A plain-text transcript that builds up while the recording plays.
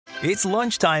It's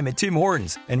lunchtime at Tim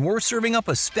Hortons, and we're serving up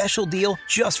a special deal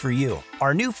just for you.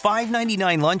 Our new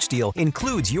 $5.99 lunch deal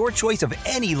includes your choice of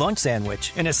any lunch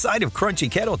sandwich and a side of crunchy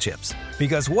kettle chips.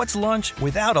 Because what's lunch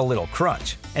without a little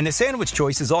crunch? And the sandwich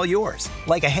choice is all yours,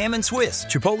 like a ham and Swiss,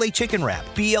 Chipotle chicken wrap,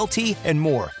 BLT, and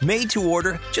more, made to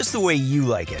order just the way you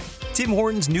like it. Tim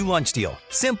Hortons' new lunch deal.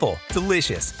 Simple,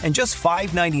 delicious, and just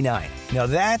 $5.99. Now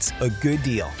that's a good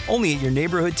deal. Only at your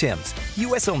neighborhood Tim's.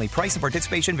 U.S. only. Price and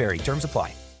participation vary. Terms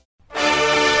apply.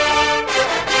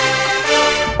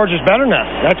 George is better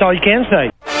now. That's all you can say.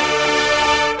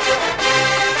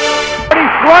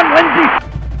 Run, Lindsay!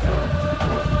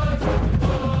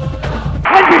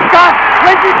 Lindsay, stop!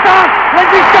 Lindsay, stop!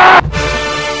 Lindsay, stop!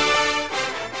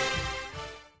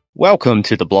 Welcome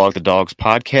to the Blog the Dogs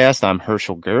podcast. I'm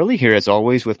Herschel Gurley here as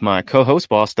always with my co-host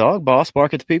Boss Dawg. Boss,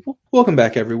 bark at the people. Welcome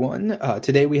back, everyone.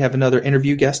 Today we have another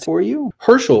interview guest for you.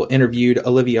 Herschel interviewed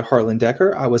Olivia Harlan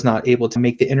Dekker. I was not able to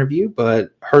make the interview,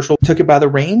 but Herschel took it by the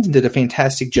reins and did a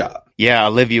fantastic job. Yeah,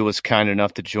 Olivia was kind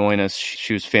enough to join us.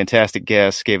 She was a fantastic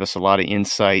guest, gave us a lot of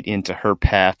insight into her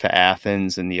path to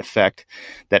Athens and the effect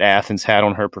that Athens had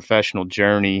on her professional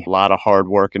journey. A lot of hard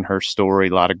work in her story,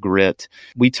 a lot of grit.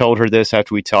 We told her this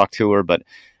after we talked to her, but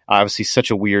obviously such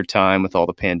a weird time with all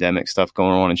the pandemic stuff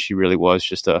going on, and she really was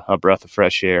just a breath of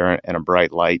fresh air and a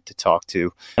bright light to talk to.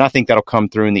 And I think that'll come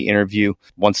through in the interview.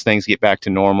 Once things get back to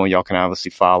normal, y'all can obviously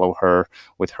follow her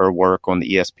with her work on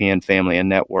the ESPN family and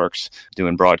networks,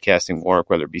 doing broadcasting work,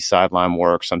 whether it be sideline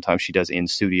work. Sometimes she does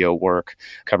in-studio work,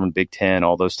 covering Big Ten,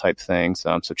 all those type things.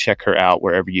 So check her out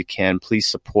wherever you can. Please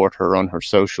support her on her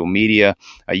social media.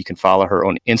 You can follow her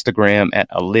on Instagram at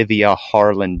Olivia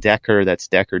Harlan Dekker. That's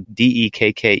Dekker,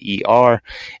 Dekker.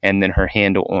 And then her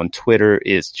handle on Twitter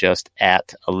is just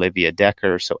at Olivia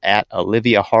Dekker. So at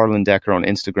Olivia Harlan Dekker on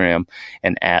Instagram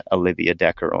and at Olivia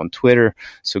Dekker on Twitter.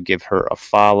 So give her a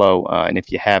follow. And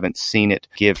if you haven't seen it,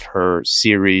 give her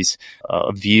series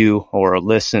a view or a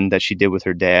listen that she did with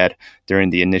her dad during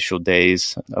the initial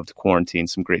days of the quarantine.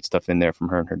 Some great stuff in there from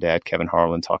her and her dad, Kevin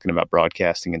Harlan, talking about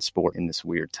broadcasting and sport in this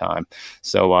weird time.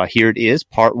 So here it is,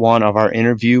 part one of our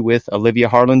interview with Olivia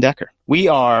Harlan Dekker. We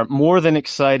are more than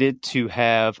excited to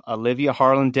have Olivia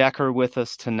Harlan Dekker with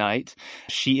us tonight.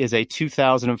 She is a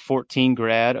 2014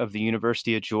 grad of the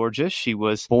University of Georgia. She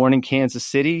was born in Kansas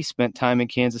City, spent time in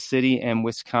Kansas City and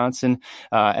Wisconsin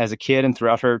as a kid and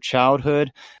throughout her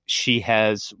childhood. She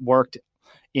has worked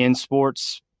in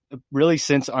sports really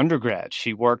since undergrad.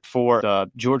 She worked for the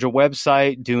Georgia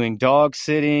website doing dog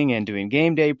sitting and doing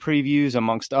game day previews,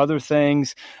 amongst other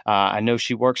things. I know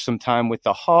she worked some time with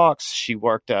the Hawks. She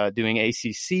worked doing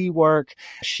ACC work.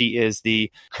 She is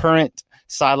the current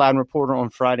sideline reporter on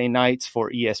Friday nights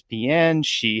for ESPN.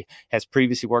 She has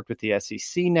previously worked with the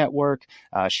SEC network.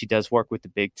 She does work with the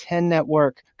Big Ten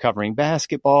network covering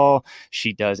basketball.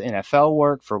 She does NFL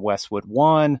work for Westwood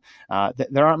One.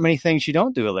 There aren't many things you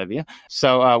don't do, Olivia.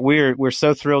 So we're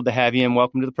so thrilled to have you, and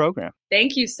welcome to the program.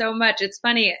 Thank you so much. It's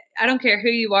funny. I don't care who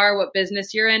you are, what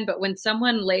business you're in, but when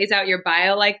someone lays out your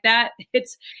bio like that,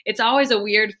 it's always a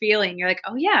weird feeling. You're like,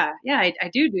 oh yeah, I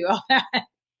do all that.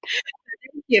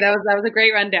 Thank you. That was a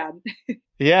great rundown.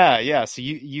 Yeah. So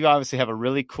you obviously have a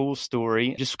really cool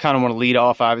story. Just kind of want to lead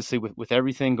off, obviously, with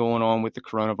everything going on with the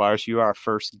coronavirus. You are our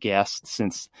first guest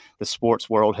since the sports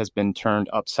world has been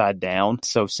turned upside down.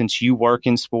 So since you work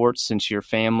in sports, since your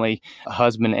family,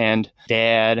 husband and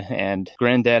dad and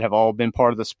granddad have all been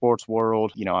part of the sports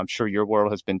world, I'm sure your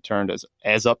world has been turned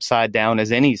as upside down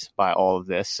as any's by all of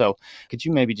this. So could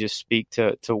you maybe just speak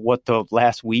to what the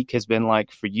last week has been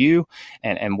like for you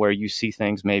and where you see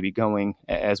things maybe going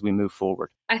as we move forward?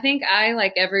 I think I,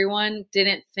 like everyone,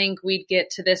 didn't think we'd get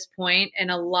to this point,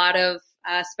 and a lot of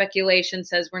speculation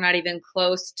says we're not even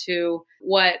close to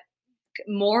what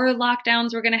more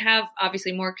lockdowns we're going to have.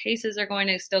 Obviously, more cases are going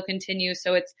to still continue,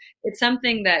 so it's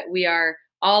something that we are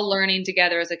all learning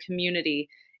together as a community,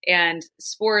 and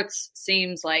sports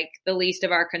seems like the least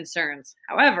of our concerns.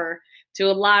 However, to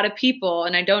a lot of people,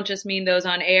 and I don't just mean those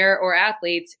on air or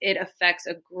athletes, it affects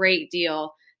a great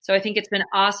deal. So I think it's been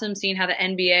awesome seeing how the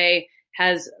NBA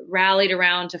has rallied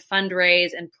around to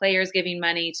fundraise and players giving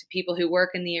money to people who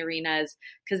work in the arenas,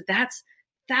 because that's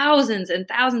thousands and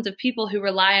thousands of people who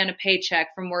rely on a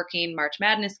paycheck from working March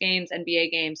Madness games,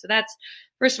 NBA games. So that's,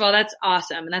 first of all, that's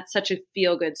awesome. And that's such a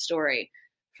feel-good story.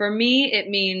 For me, it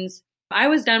means I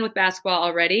was done with basketball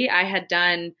already. I had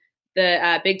done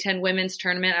the Big Ten women's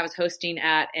tournament I was hosting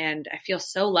at, and I feel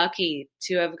so lucky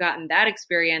to have gotten that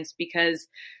experience because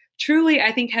truly,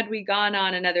 I think had we gone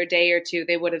on another day or two,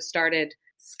 they would have started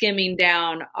skimming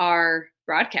down our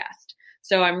broadcast.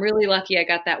 So I'm really lucky I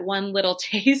got that one little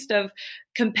taste of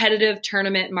competitive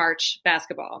tournament March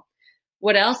basketball.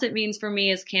 What else it means for me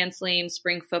is canceling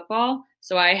spring football.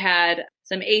 So I had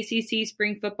some ACC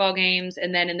spring football games,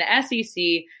 and then in the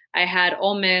SEC, I had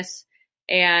Ole Miss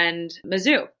and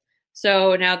Mizzou.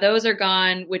 So now those are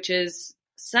gone, which is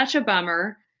such a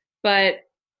bummer. But,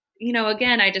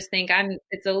 again, I just think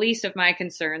it's the least of my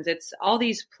concerns. It's all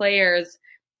these players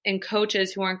and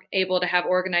coaches who aren't able to have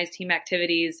organized team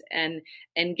activities and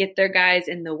get their guys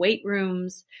in the weight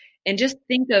rooms. And just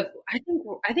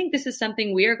I think this is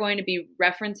something we are going to be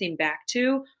referencing back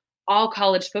to all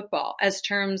college football as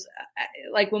terms,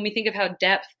 like when we think of how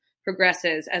depth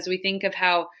progresses, as we think of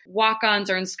how walk-ons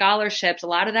are in scholarships, a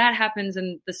lot of that happens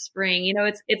in the spring.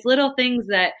 It's little things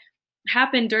that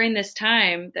happen during this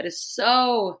time that is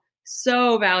so,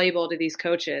 so valuable to these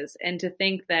coaches. And to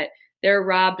think that they're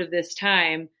robbed of this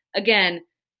time, again,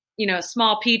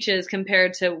 small peaches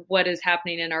compared to what is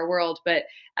happening in our world. But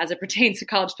as it pertains to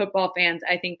college football fans,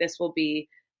 I think this will be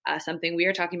something we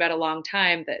are talking about a long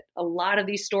time, that a lot of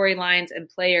these storylines and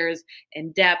players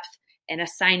and depth and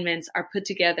assignments are put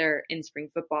together in spring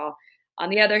football.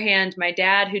 On the other hand, my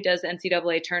dad, who does the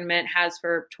NCAA tournament, has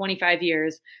for 25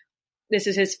 years. This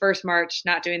is his first March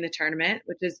not doing the tournament,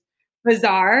 which is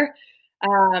bizarre.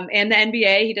 And the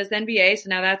NBA, he does the NBA, so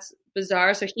now that's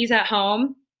bizarre. So he's at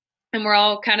home, and we're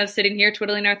all kind of sitting here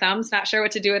twiddling our thumbs, not sure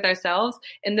what to do with ourselves.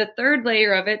 And the third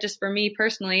layer of it, just for me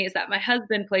personally, is that my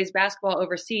husband plays basketball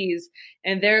overseas,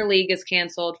 and their league is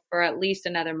canceled for at least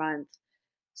another month.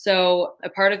 So a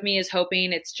part of me is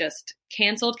hoping it's just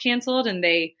canceled, and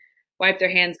they wipe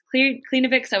their hands clean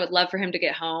of it, because I would love for him to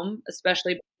get home,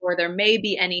 especially before there may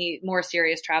be any more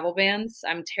serious travel bans.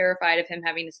 I'm terrified of him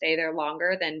having to stay there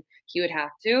longer than he would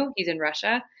have to. He's in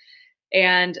Russia.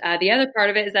 And the other part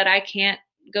of it is that I can't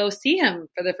go see him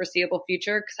for the foreseeable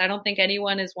future, because I don't think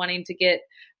anyone is wanting to get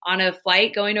on a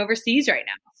flight going overseas right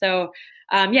now. So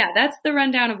that's the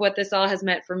rundown of what this all has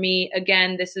meant for me.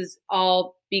 Again, this is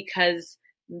all because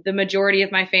the majority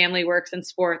of my family works in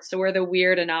sports, so we're the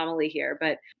weird anomaly here.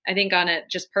 But I think on a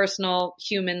just personal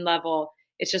human level,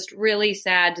 it's just really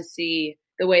sad to see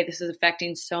the way this is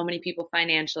affecting so many people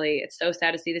financially. It's so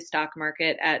sad to see the stock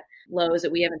market at lows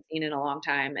that we haven't seen in a long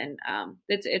time. And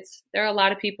there are a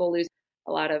lot of people losing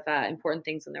a lot of important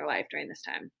things in their life during this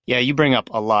time. Yeah, you bring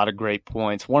up a lot of great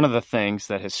points. One of the things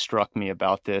that has struck me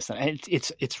about this, and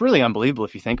it's really unbelievable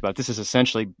if you think about it. This has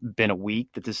essentially been a week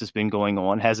that this has been going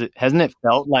on. Hasn't it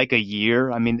felt like a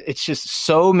year? I mean, it's just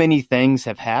so many things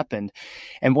have happened.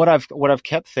 And what I've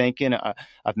kept thinking,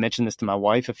 I've mentioned this to my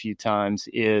wife a few times,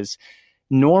 is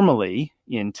normally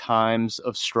in times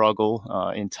of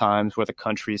struggle, in times where the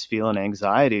country is feeling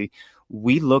anxiety,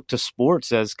 we look to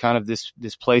sports as kind of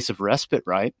this place of respite,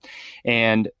 right?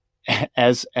 And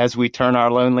as we turn our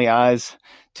lonely eyes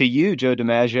to you, Joe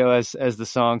DiMaggio, as the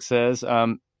song says,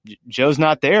 Joe's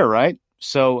not there, right?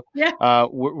 So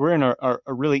we're in a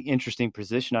really interesting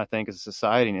position, I think, as a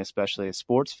society, and especially as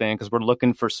sports fan, because we're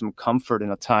looking for some comfort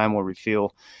in a time where we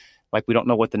feel like we don't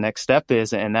know what the next step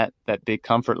is, and that big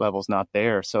comfort level is not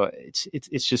there. So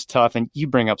it's just tough. And you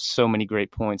bring up so many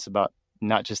great points about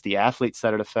not just the athletes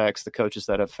that it affects, the coaches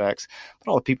that it affects,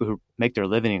 but all the people who make their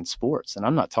living in sports. And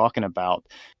I'm not talking about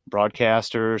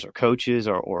broadcasters or coaches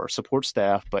or support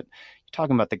staff, but you're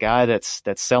talking about the guy that's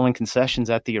selling concessions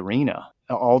at the arena,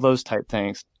 all those type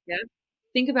things. Yeah.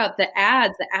 Think about the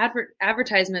ads, the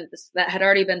advertisements that had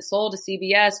already been sold to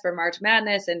CBS for March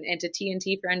Madness and to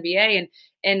TNT for NBA.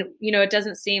 And it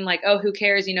doesn't seem like, oh, who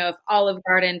cares, if Olive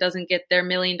Garden doesn't get their $1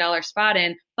 million spot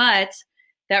in, but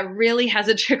that really has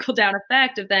a trickle-down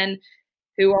effect of then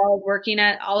who are working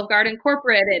at Olive Garden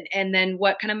corporate, and then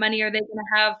what kind of money are they going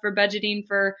to have for budgeting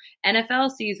for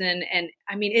NFL season. And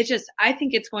I mean, I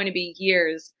think it's going to be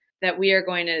years that we are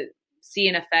going to see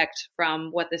an effect from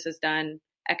what this has done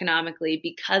economically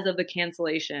because of the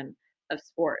cancellation of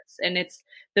sports. And it's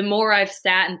the more I've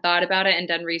sat and thought about it and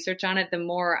done research on it, the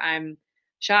more I'm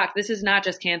shocked. This is not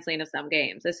just canceling of some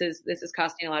games. This is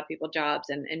costing a lot of people jobs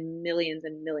and millions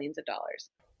of dollars.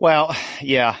 Well,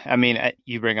 yeah, I mean,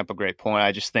 you bring up a great point.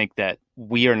 I just think that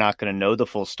we are not going to know the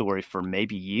full story for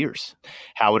maybe years,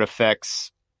 how it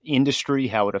affects industry,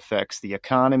 how it affects the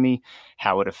economy,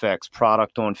 how it affects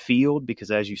product on field,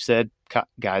 because as you said,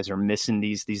 guys are missing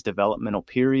these developmental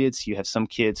periods. You have some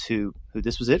kids who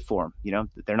this was it for them.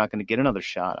 They're not going to get another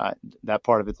shot. That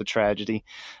part of it's a tragedy.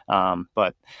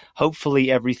 But hopefully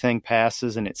everything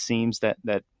passes, and it seems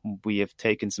that we have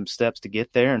taken some steps to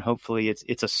get there, and hopefully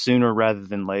it's a sooner rather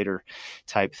than later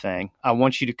type thing. I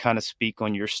want you to kind of speak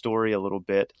on your story a little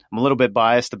bit. I'm a little bit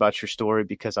biased about your story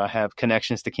because I have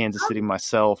connections to Kansas City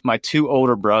myself. My 2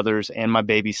 older brothers and my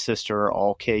baby sister are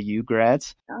all KU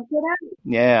grads.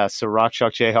 Yeah, so Rock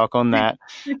Chalk Jayhawk on that.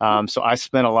 So I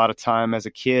spent a lot of time as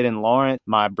a kid in Lawrence.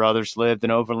 My brothers lived in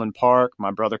Overland Park.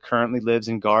 My brother currently lives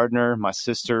in Gardner. My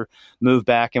sister moved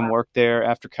back and worked there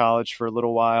after college for a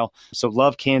little while. So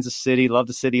love Kansas City, love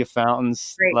the city of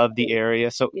fountains, love the area.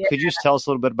 So could you just tell us a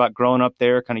little bit about growing up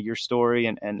there, kind of your story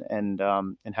and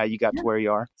how you got to where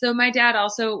you are? So my dad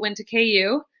also went to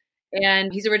KU,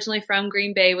 and he's originally from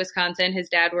Green Bay, Wisconsin. His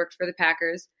dad worked for the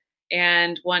Packers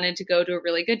and wanted to go to a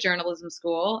really good journalism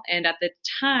school. And at the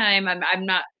time, I'm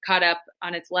not caught up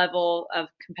on its level of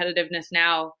competitiveness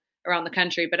now around the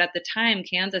country, but at the time,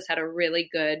 Kansas had a really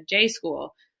good J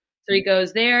school. So he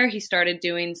goes there. He started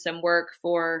doing some work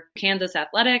for Kansas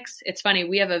athletics. It's funny,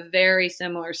 we have a very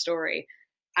similar story.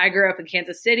 I grew up in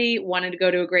Kansas City, wanted to go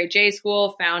to a great J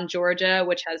school, found Georgia,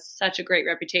 which has such a great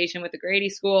reputation with the Grady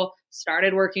School,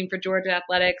 started working for Georgia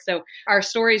athletics. So our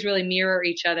stories really mirror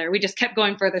each other. We just kept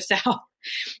going further south.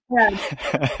 My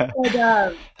kids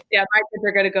are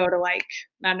going to go to I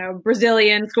don't know,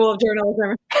 Brazilian School of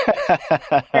Journalism.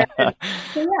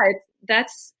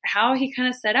 That's how he kind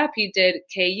of set up. He did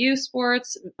KU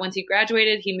sports. Once he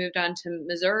graduated, he moved on to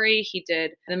Missouri. He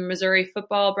did the Missouri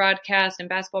football broadcast and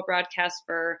basketball broadcast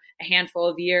for a handful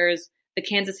of years. The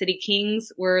Kansas City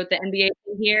Kings were the NBA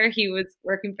team here. He was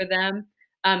working for them.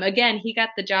 Again, he got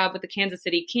the job with the Kansas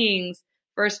City Kings,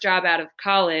 first job out of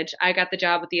college. I got the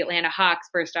job with the Atlanta Hawks,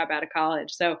 first job out of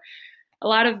college. So a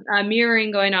lot of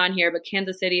mirroring going on here, but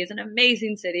Kansas City is an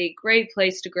amazing city, great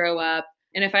place to grow up.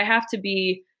 And if I have to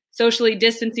be socially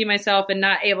distancing myself and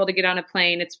not able to get on a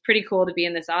plane, it's pretty cool to be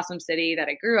in this awesome city that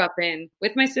I grew up in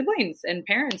with my siblings and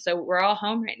parents. So we're all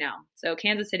home right now. So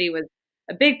Kansas City was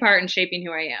a big part in shaping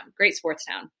who I am. Great sports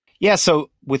town. Yeah. So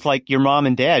with your mom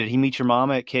and dad, did he meet your mom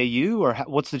at KU, or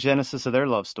what's the genesis of their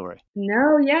love story?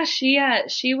 No. Yeah.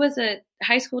 She was a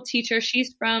high school teacher.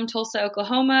 She's from Tulsa,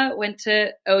 Oklahoma, went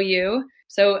to OU.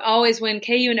 So always when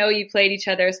KU and OU played each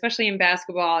other, especially in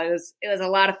basketball, it was a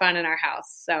lot of fun in our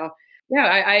house. So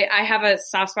yeah, I have a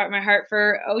soft spot in my heart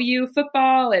for OU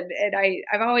football, and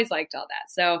I've always liked all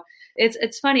that. So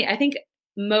it's funny. I think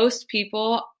most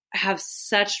people have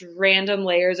such random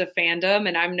layers of fandom,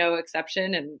 and I'm no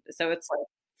exception. And so it's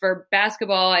for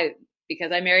basketball,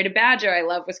 because I married a Badger, I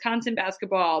love Wisconsin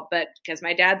basketball, but because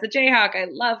my dad's a Jayhawk, I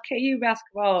love KU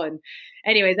basketball. And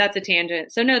anyways, that's a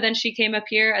tangent. So no, then she came up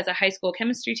here as a high school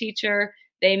chemistry teacher.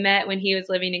 They met when he was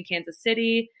living in Kansas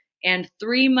City. And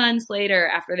 3 months later,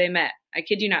 after they met, I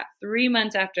kid you not, 3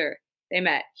 months after they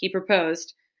met, he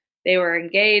proposed. They were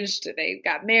engaged. They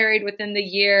got married within the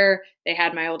year. They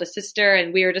had my oldest sister.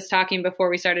 And we were just talking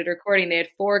before we started recording. They had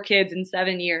 4 kids in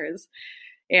 7 years.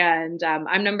 And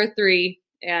I'm number 3.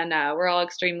 And we're all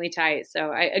extremely tight.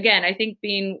 So I think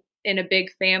being in a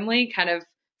big family kind of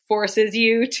forces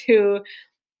you to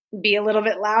be a little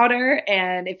bit louder.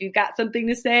 And if you've got something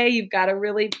to say, you've got to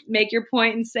really make your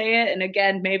point and say it. And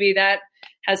again, maybe that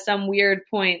has some weird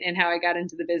point in how I got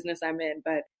into the business I'm in,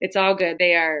 but it's all good.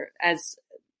 They are as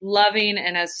loving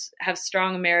and have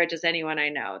strong a marriage as anyone I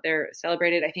know. They're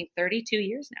celebrated, I think, 32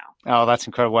 years now. Oh, that's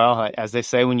incredible. Well, as they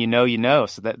say, when you know, you know.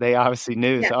 So that they obviously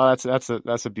knew. Yeah. So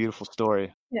that's a beautiful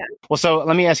story. Yeah. Well, so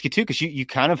let me ask you too, because you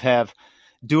kind of have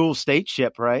dual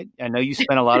stateship, right? I know you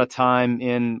spent a lot of time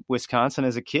in Wisconsin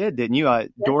as a kid, didn't you?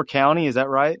 Door County, is that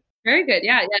right? Very good.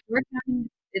 Yeah. Door County,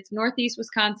 it's northeast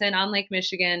Wisconsin on Lake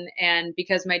Michigan. And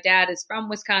because my dad is from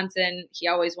Wisconsin, he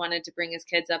always wanted to bring his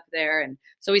kids up there. And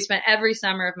so we spent every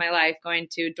summer of my life going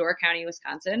to Door County,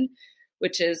 Wisconsin,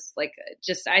 which is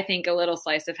just, I think, a little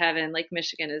slice of heaven. Lake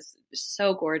Michigan is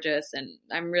so gorgeous. And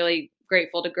I'm really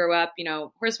grateful to grow up,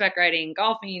 horseback riding,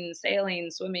 golfing,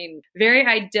 sailing, swimming, very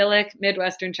idyllic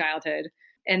Midwestern childhood.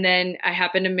 And then I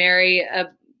happened to marry a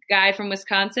guy from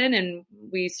Wisconsin, and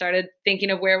we started thinking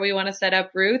of where we want to set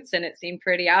up roots, and it seemed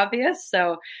pretty obvious.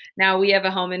 So now we have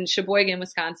a home in Sheboygan,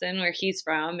 Wisconsin, where he's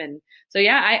from. And so,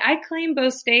 yeah, I claim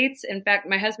both states. In fact,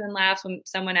 my husband laughs when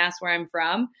someone asks where I'm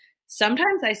from.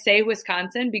 Sometimes I say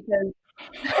Wisconsin because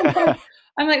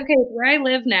I'm like, okay, it's where I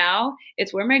live now.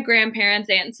 It's where my grandparents,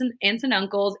 aunts and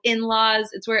uncles, in-laws,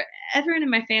 it's where everyone in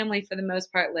my family for the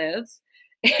most part lives.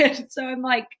 And so I'm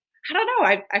like, I don't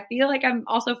know. I feel like I'm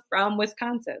also from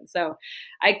Wisconsin. So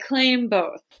I claim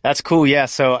both. That's cool. Yeah.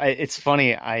 So it's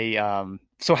funny.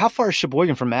 So how far is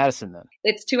Sheboygan from Madison then?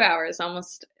 It's 2 hours,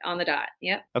 almost on the dot.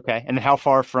 Yep. Okay. And how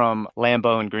far from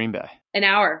Lambeau and Green Bay? An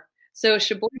hour. So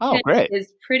Sheboygan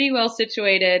is pretty well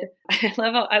situated.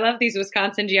 I love these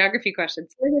Wisconsin geography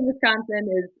questions. Sheboygan, Wisconsin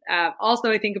is also,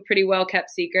 I think, a pretty well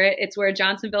kept secret. It's where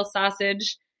Johnsonville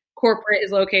Sausage Corporate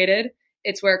is located.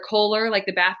 It's where Kohler, like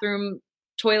the bathroom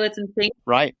toilets and sinks.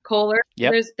 Right. Kohler.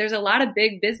 Yep. There's a lot of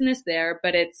big business there,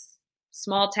 but it's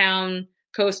small town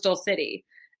coastal city.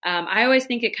 I always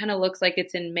think it kind of looks like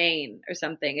it's in Maine or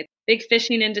something. It's a big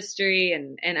fishing industry,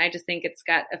 and I just think it's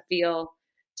got a feel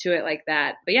to it like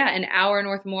that. But yeah, an hour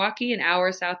north of Milwaukee, an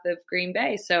hour south of Green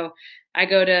Bay. So I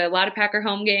go to a lot of Packer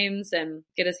home games and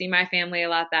get to see my family a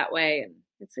lot that way. And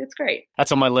it's great.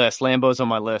 That's on my list. Lambeau's on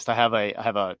my list. I have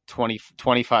a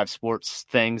 25 sports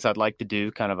things I'd like to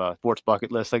do, kind of a sports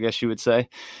bucket list, I guess you would say.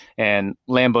 And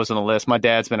Lambeau's on the list. My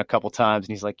dad's been a couple times,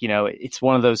 and he's like, it's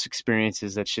one of those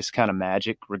experiences that's just kind of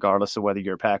magic, regardless of whether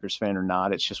you're a Packers fan or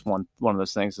not. It's just one of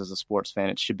those things as a sports fan.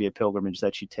 It should be a pilgrimage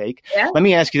that you take. Yeah. Let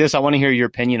me ask you this. I want to hear your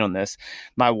opinion on this.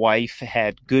 My wife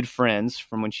had good friends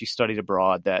from when she studied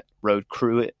abroad that rode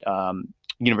crew at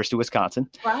University of Wisconsin.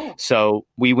 Wow. So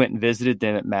we went and visited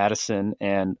them at Madison.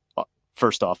 And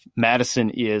first off,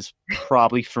 Madison is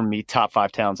probably, for me, top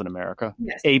 5 towns in America.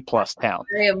 Yes. A+ town.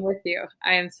 I am with you.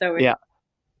 I am so with you.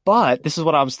 But this is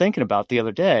what I was thinking about the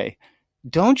other day.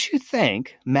 Don't you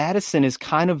think Madison is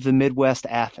kind of the Midwest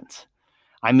Athens?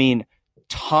 I mean,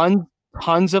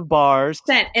 tons of bars.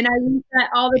 And I use that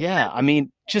all the time. Yeah. I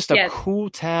mean, just a cool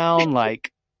town.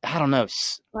 Like, I don't know.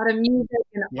 A lot of music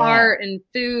and art and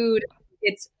food.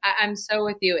 I'm so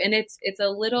with you. And it's a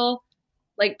little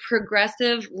like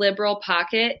progressive liberal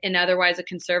pocket in otherwise a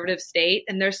conservative state.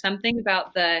 And there's something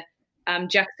about the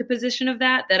juxtaposition of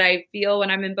that I feel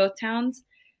when I'm in both towns.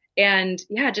 And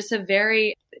just a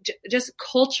very just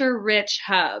culture rich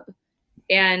hub.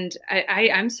 And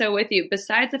I'm so with you.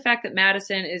 Besides the fact that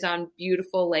Madison is on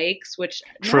beautiful lakes, which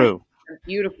true, a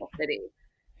beautiful city.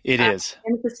 It is.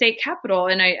 And it's the state capital.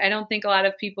 And I don't think a lot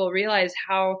of people realize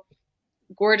how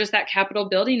gorgeous that Capitol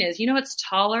building is. It's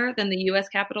taller than the U.S.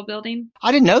 Capitol building.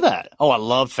 I didn't know that. Oh, I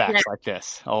love facts like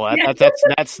this. Oh,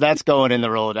 that's going in the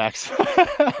Rolodex.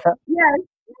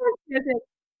 Yes.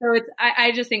 So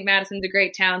I just think Madison's a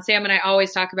great town. Sam and I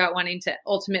always talk about wanting to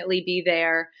ultimately be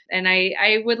there, and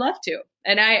I would love to.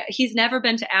 And he's never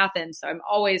been to Athens, so I'm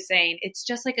always saying it's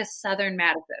just like a Southern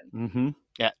Madison. Mm-hmm.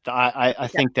 Yeah, I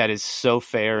think that is so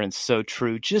fair and so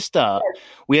true. Just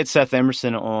we had Seth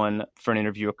Emerson on for an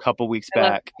interview a couple weeks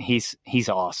back. He's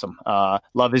awesome.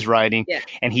 Love his writing,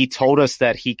 and he told us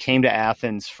that he came to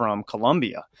Athens from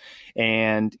Columbia,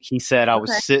 and he said I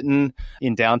was sitting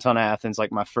in downtown Athens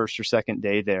like my first or second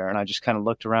day there, and I just kind of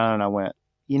looked around and I went,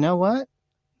 you know what?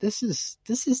 This is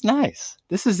nice.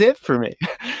 This is it for me.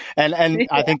 And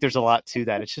I think there's a lot to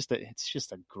that. It's just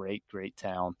a great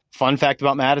town. Fun fact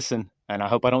about Madison, and I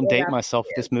hope I don't date myself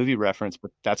with this movie reference,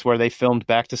 but that's where they filmed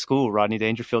Back to School. Rodney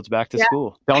Dangerfield's Back to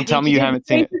School. Don't tell me you haven't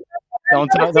seen it. Don't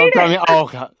tell me. Oh,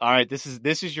 God. All right. This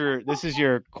is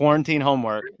your quarantine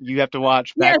homework. You have to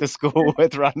watch Back to School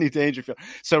with Rodney Dangerfield.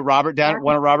 So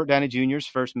one of Robert Downey Jr.'s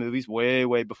first movies,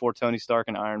 way before Tony Stark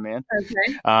and Iron Man.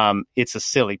 Okay. It's a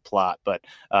silly plot, but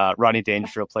Rodney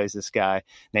Dangerfield plays this guy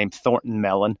named Thornton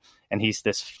Mellon, and he's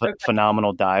this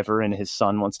phenomenal diver, and his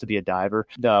son wants to be a diver.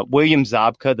 William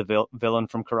Zabka, the villain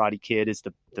from Karate Kid, is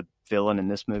the villain in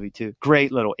this movie too.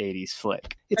 Great little 80s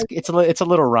flick. It's a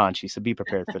little raunchy, so be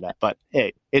prepared for that. But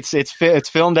hey, it's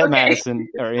filmed at Madison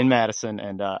or in Madison,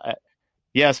 and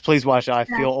yes, please watch it. I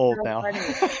feel old now.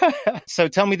 So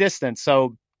tell me this then.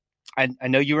 So I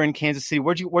know you were in Kansas City.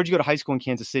 Where'd you go to high school in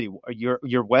Kansas City?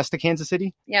 You're west of Kansas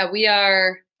City? Yeah, we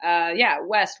are.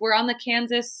 West. We're on the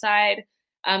Kansas side.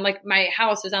 Like my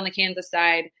house is on the Kansas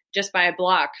side, just by a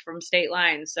block from state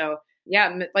line. So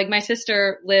yeah, like my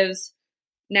sister lives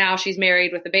now. She's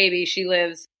married with a baby. She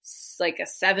lives like a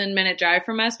 7-minute drive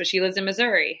from us, but she lives in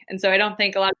Missouri. And so I don't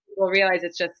think a lot of people realize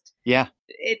it's just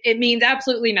it means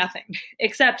absolutely nothing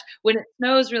except when it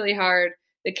snows really hard.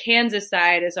 The Kansas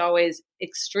side is always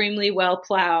extremely well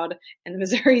plowed, and the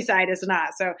Missouri side is not.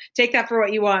 So take that for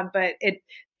what you want, but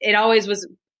it always was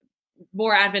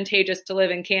more advantageous to live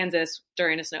in Kansas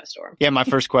during a snowstorm. Yeah, my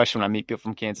first question when I meet people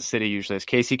from Kansas City usually is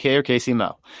KCK or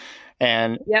KCMO.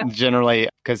 And generally,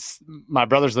 because my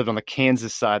brother's lived on the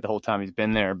Kansas side the whole time he's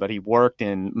been there, but he worked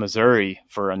in Missouri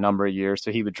for a number of years,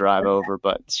 so he would drive over.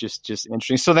 But it's just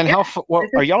interesting. So then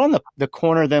are y'all on the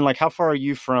corner then? Like, how far are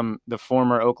you from the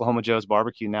former Oklahoma Joe's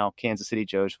Barbecue, now Kansas City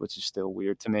Joe's, which is still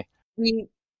weird to me? We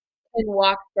can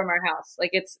walk from our house.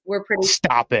 Like we're pretty.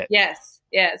 Stop it. Yes.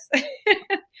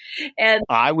 And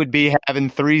I would be having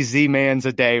 3 Z-Mans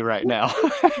a day right now.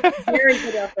 Very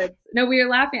good outfits. No, we were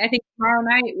laughing. I think tomorrow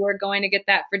night we're going to get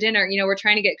that for dinner. We're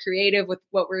trying to get creative with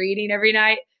what we're eating every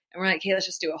night. And we're like, hey, let's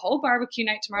just do a whole barbecue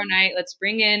night tomorrow night. Let's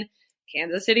bring in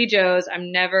Kansas City Joe's.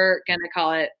 I'm never going to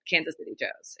call it Kansas City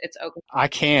Joe's. It's Oklahoma. I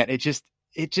can't. It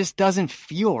just doesn't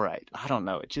feel right. I don't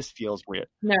know. It just feels weird.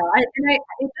 No, it does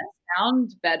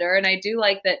sound better. And I do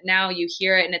like that now you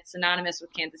hear it and it's synonymous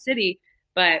with Kansas City,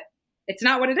 but it's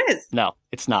not what it is. No,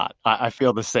 it's not. I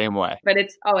feel the same way. But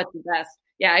it's the best.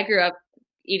 yeah, I grew up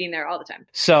eating there all the time.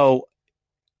 So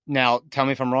now tell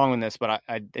me if I'm wrong on this, but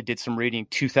I did some reading.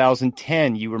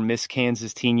 2010, you were Miss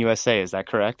Kansas Teen USA. Is that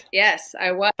correct? Yes,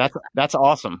 I was. That's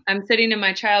awesome. I'm sitting in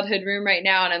my childhood room right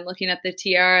now and I'm looking at the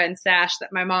tiara and sash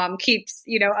that my mom keeps,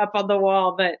 up on the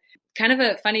wall. But kind of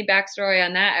a funny backstory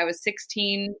on that. I was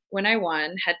 16 when I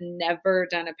won, had never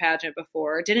done a pageant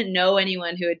before, didn't know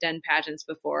anyone who had done pageants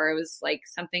before. It was like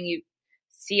something you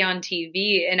see on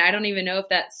TV. And I don't even know if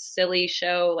that silly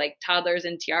show like Toddlers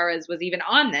and Tiaras was even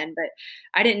on then, but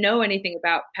I didn't know anything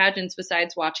about pageants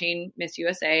besides watching Miss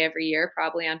USA every year,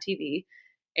 probably on TV.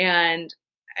 And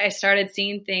I started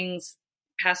seeing things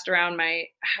passed around my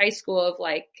high school of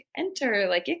like, enter,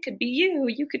 like it could be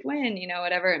you could win,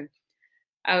 whatever. And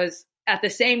I was at the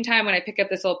same time when I picked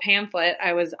up this old pamphlet,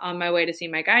 I was on my way to see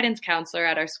my guidance counselor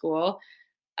at our school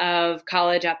of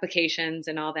college applications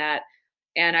and all that.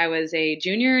 And I was a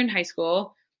junior in high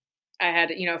school. I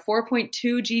had, 4.2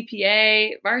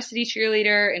 GPA, varsity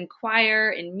cheerleader, in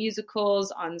choir, in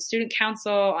musicals, on student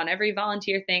council, on every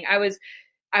volunteer thing. I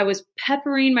was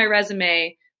peppering my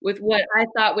resume with what I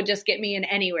thought would just get me in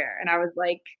anywhere. And I was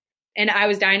like, and I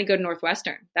was dying to go to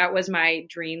Northwestern. That was my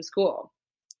dream school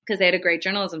because they had a great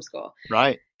journalism school.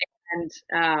 Right.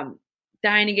 And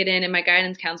dying to get in. And my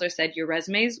guidance counselor said, your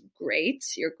resume is great.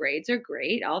 Your grades are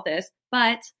great, all this,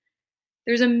 but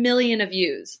there's a million of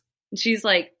yous. And she's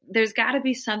like, there's got to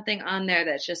be something on there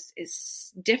that just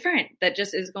is different, that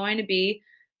just is going to be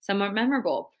somewhat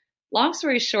memorable. Long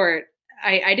story short,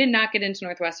 I did not get into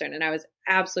Northwestern and I was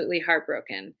absolutely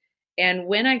heartbroken. And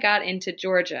when I got into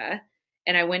Georgia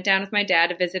and I went down with my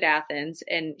dad to visit Athens,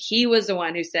 and he was the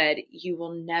one who said, you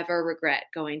will never regret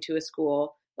going to a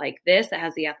school like this that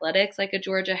has the athletics like a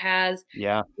Georgia has.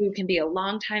 Yeah. You can be a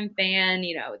longtime fan.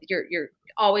 You're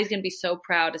always going to be so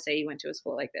proud to say you went to a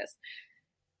school like this.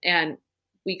 And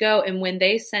we go, and when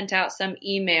they sent out some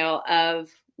email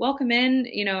of welcome in,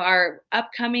 our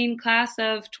upcoming class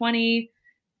of 15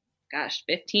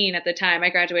 at the time, I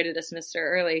graduated a semester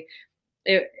early.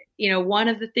 One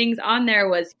of the things on there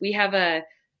was we have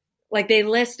they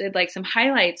listed like some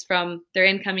highlights from their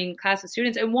incoming class of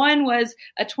students. And one was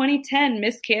a 2010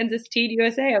 Miss Kansas Teen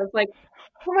USA. I was like,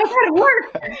 oh my God, it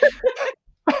worked.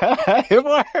 It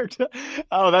worked.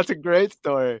 Oh, that's a great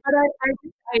story. But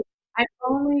I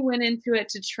only went into it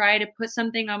to try to put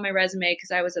something on my resume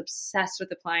because I was obsessed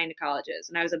with applying to colleges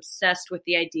and I was obsessed with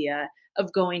the idea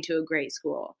of going to a great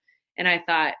school. And I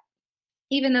thought,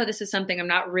 even though this is something I'm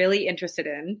not really interested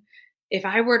in, if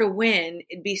I were to win,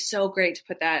 it'd be so great to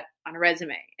put that on a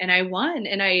resume. And I won.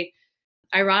 And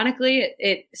ironically,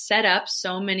 it set up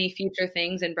so many future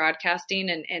things in broadcasting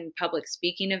and public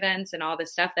speaking events and all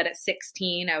this stuff that at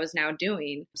 16 I was now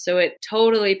doing. So it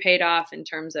totally paid off in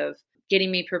terms of getting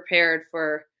me prepared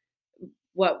for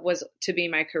what was to be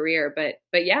my career.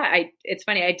 But yeah, it's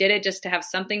funny. I did it just to have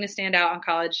something to stand out on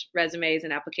college resumes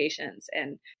and applications.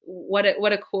 And what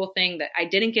a cool thing that I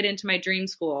didn't get into my dream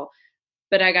school,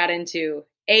 but I got into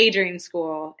a dream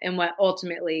school and what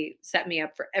ultimately set me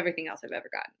up for everything else I've ever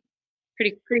gotten.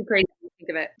 Pretty crazy to think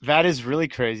of it. That is really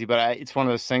crazy, but it's one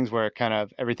of those things where kind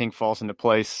of everything falls into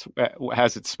place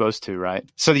as it's supposed to, right?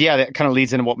 So yeah, that kind of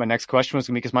leads into what my next question was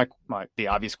going to be, because the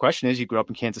obvious question is, you grew up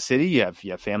in Kansas City, you have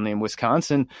family in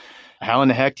Wisconsin. How in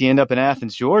the heck do you end up in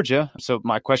Athens, Georgia? So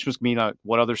my question was going to be,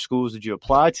 what other schools did you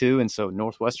apply to? And so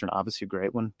Northwestern, obviously a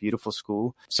great one, beautiful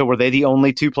school. So were they the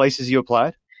only two places you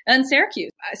applied? And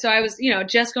Syracuse. So I was,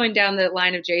 just going down the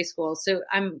line of J schools. So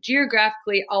I'm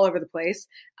geographically all over the place.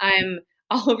 I'm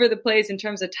all over the place in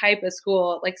terms of type of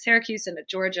school. Like Syracuse and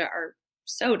Georgia are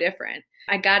so different.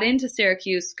 I got into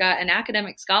Syracuse, got an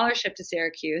academic scholarship to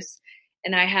Syracuse,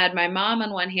 and I had my mom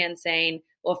on one hand saying,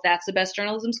 well, if that's the best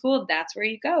journalism school, that's where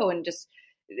you go. And just,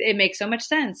 it makes so much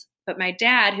sense. But my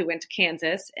dad, who went to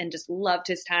Kansas and just loved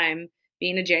his time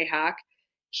being a Jayhawk,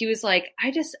 he was like,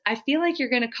 I feel like you're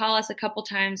going to call us a couple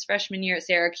times freshman year at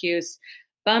Syracuse,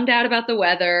 bummed out about the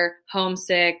weather,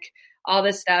 homesick, all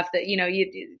this stuff that,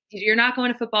 you're not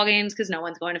going to football games because no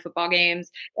one's going to football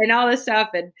games and all this stuff.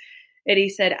 And he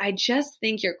said, I just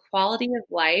think your quality of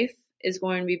life is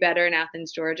going to be better in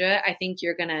Athens, Georgia. I think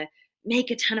you're going to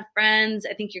make a ton of friends.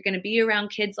 I think you're going to be around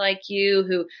kids like you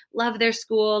who love their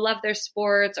school, love their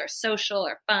sports, are social,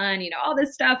 are fun, all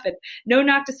this stuff. And no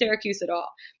knock to Syracuse at all.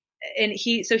 And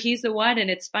he's the one. And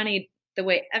it's funny the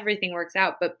way everything works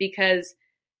out, but because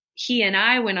he and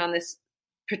I went on this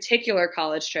particular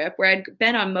college trip where I'd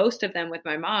been on most of them with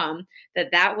my mom,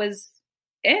 that was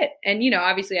it. And,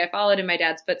 obviously I followed in my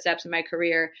dad's footsteps in my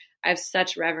career. I have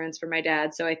such reverence for my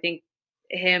dad. So I think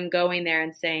him going there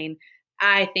and saying,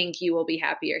 I think you will be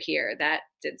happier here, that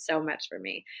did so much for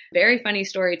me. Very funny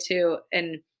story too.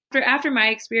 And After my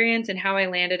experience and how I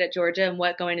landed at Georgia and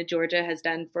what going to Georgia has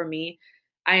done for me,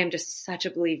 I am just such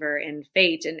a believer in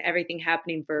fate and everything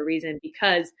happening for a reason,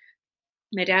 because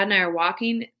my dad and I are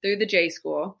walking through the J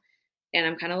school and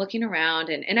I'm kind of looking around.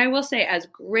 And I will say, as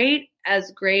great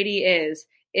as Grady is,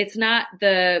 it's not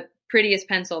the prettiest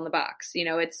pencil in the box.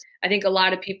 I think a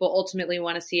lot of people ultimately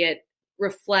want to see it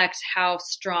reflect how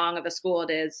strong of a school it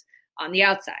is on the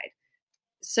outside.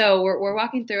 So we're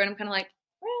walking through and I'm kind of like,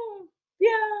 oh,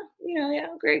 yeah,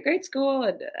 great school.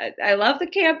 And I love the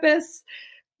campus.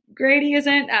 Grady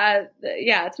isn't,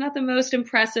 it's not the most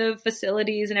impressive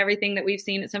facilities and everything that we've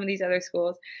seen at some of these other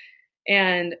schools.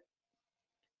 And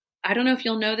I don't know if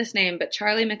you'll know this name, but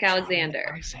Charlie McAlexander.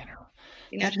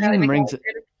 Charlie McAlexander?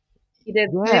 He did.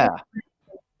 Yeah.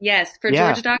 Yes, for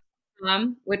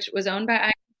Georgia.com, which was owned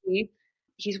by IMG.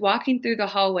 He's walking through the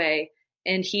hallway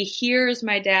and he hears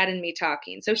my dad and me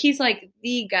talking. So he's like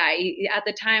the guy. He, at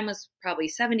the time, was probably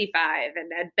 75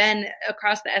 and had been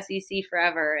across the SEC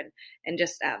forever and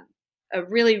just a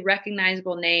really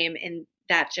recognizable name in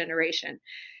that generation.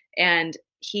 And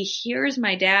he hears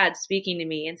my dad speaking to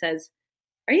me and says,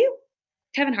 "Are you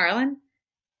Kevin Harlan?"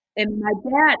 And my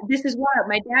dad, this is wild.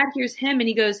 My dad hears him and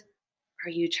he goes,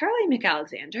 "Are you Charlie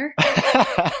McAlexander?"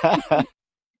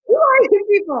 Who are you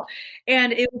people?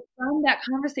 And it was from that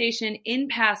conversation in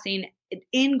passing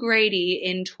in Grady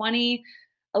in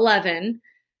 2011.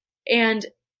 And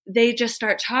they just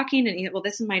start talking and, well,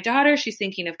 this is my daughter. She's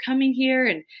thinking of coming here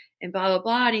and blah, blah,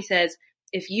 blah. And he says,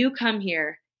 "If you come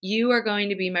here, you are going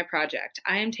to be my project.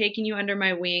 I am taking you under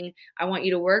my wing. I want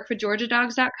you to work for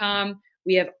GeorgiaDawgs.com.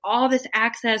 We have all this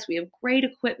access. We have great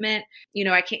equipment. You're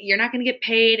not going to get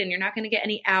paid and you're not going to get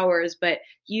any hours, but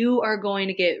you are going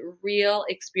to get real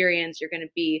experience. You're going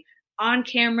to be on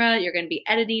camera. You're going to be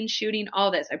editing, shooting, all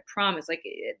this. I promise.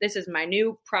 This is my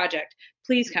new project.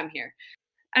 Please come here."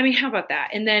 I mean, how about that?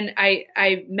 And then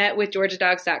I met with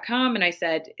GeorgiaDawgs.com and I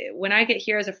said, when I get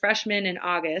here as a freshman in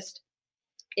August,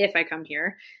 if I come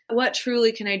here, what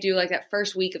truly can I do that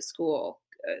first week of school?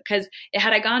 Because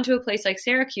had I gone to a place like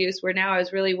Syracuse, where now I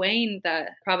was really weighing the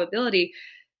probability,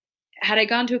 had I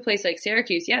gone to a place like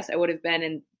Syracuse, yes, I would have been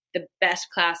in the best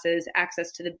classes,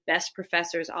 access to the best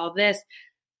professors, all this.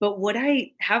 But would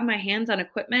I have my hands on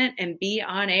equipment and be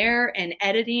on air and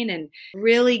editing and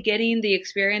really getting the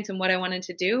experience in what I wanted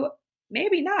to do?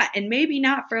 Maybe not. And maybe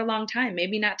not for a long time.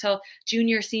 Maybe not till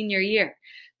junior, senior year.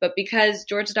 But because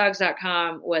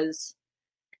GeorgiaDawgs.com was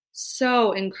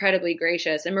so incredibly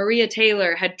gracious, and Maria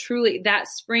Taylor had truly, that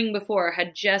spring before,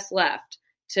 had just left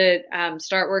to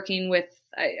start working with,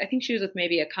 I think she was with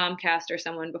maybe a Comcast or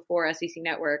someone before SEC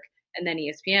Network and then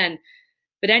ESPN.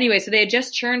 But anyway, so they had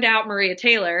just churned out Maria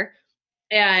Taylor,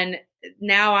 and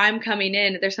now I'm coming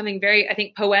in. There's something very, I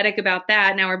think, poetic about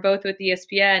that. Now we're both with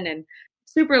ESPN, and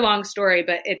super long story,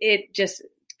 but it just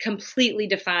completely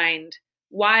defined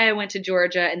why I went to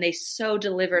Georgia, and they so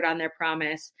delivered on their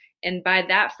promise. And by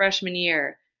that freshman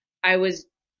year, I was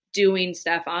doing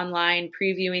stuff online,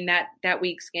 previewing that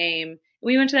week's game.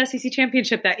 We went to the SEC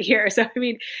championship that year. So, I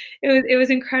mean, it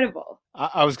was incredible.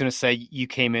 I was going to say, you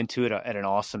came into it at an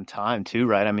awesome time too,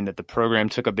 right? I mean, that the program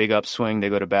took a big upswing. They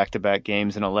go to back-to-back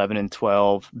games in 11 and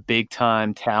 12, big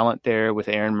time talent there with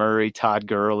Aaron Murray, Todd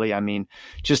Gurley. I mean,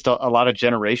 just a lot of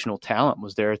generational talent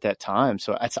was there at that time.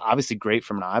 So that's obviously great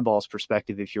from an eyeballs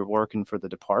perspective if you're working for the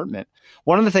department.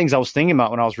 One of the things I was thinking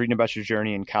about when I was reading about your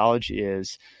journey in college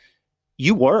is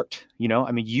you worked,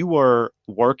 you were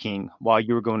working while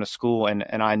you were going to school. And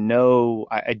I know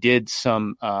I did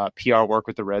some PR work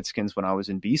with the Redskins when I was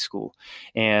in B school,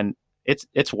 and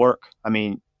it's work. I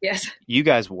mean, yes, you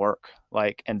guys work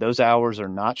and those hours are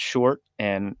not short,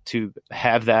 and to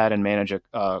have that and manage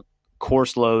a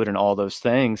course load and all those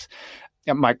things.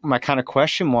 My kind of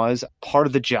question was, part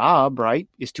of the job, right,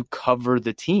 is to cover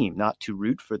the team, not to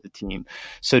root for the team.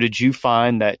 So did you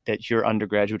find that your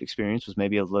undergraduate experience was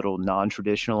maybe a little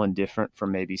non-traditional and different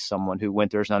from maybe someone who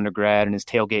went there as an undergrad and is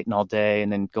tailgating all day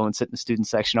and then go and sit in the student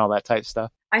section, all that type of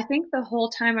stuff? I think the whole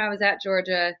time I was at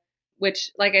Georgia,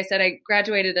 which, like I said, I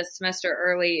graduated a semester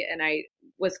early and I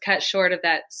was cut short of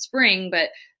that spring, but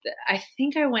I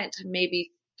think I went to maybe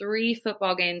 3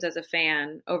 football games as a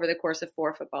fan over the course of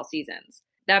 4 football seasons.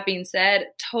 That being said,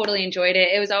 totally enjoyed it.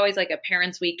 It was always like a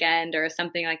parents' weekend or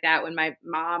something like that when my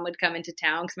mom would come into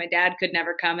town, because my dad could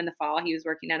never come in the fall. He was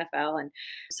working NFL. And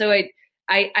so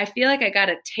I feel like I got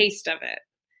a taste of it.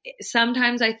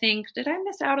 Sometimes I think, did I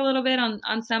miss out a little bit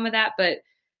on some of that? But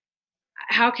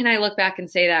how can I look back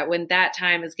and say that when that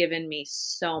time has given me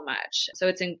so much? So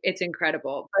it's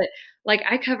incredible. But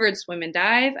I covered swim and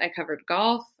dive, I covered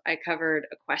golf, I covered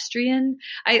equestrian,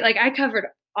 I covered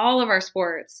all of our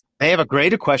sports. They have a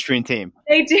great equestrian team.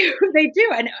 They do. They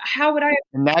do. And how would I?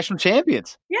 National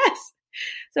champions. Yes.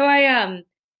 So I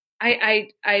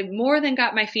more than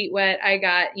got my feet wet. I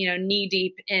got, knee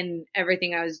deep in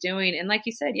everything I was doing. And like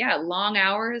you said, yeah, long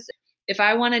hours. If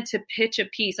I wanted to pitch a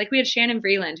piece, like we had Shannon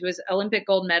Vreeland, who was Olympic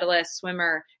gold medalist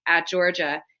swimmer at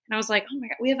Georgia. And I was like, oh my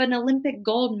God, we have an Olympic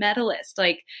gold medalist.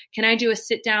 Like, can I do a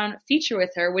sit down feature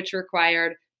with her, which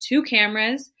required 2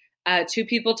 cameras, 2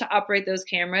 people to operate those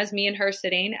cameras, me and her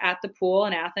sitting at the pool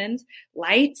in Athens,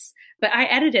 lights. But I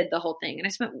edited the whole thing. And I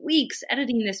spent weeks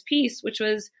editing this piece, which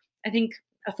was, I think,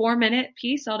 a 4-minute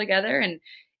piece altogether. And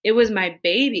it was my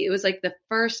baby. It was like the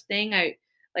first thing I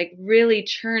like really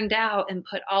churned out and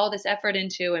put all this effort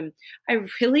into. And I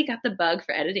really got the bug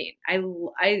for editing.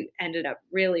 I ended up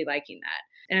really liking that.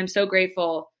 And I'm so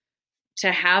grateful to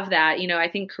have that. I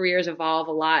think careers evolve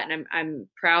a lot, and I'm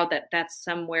proud that that's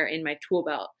somewhere in my tool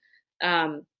belt.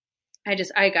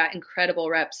 I got incredible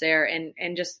reps there,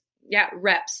 and just,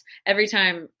 reps. Every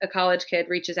time a college kid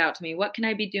reaches out to me, what can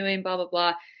I be doing? Blah, blah,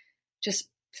 blah. Just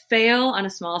fail on a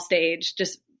small stage.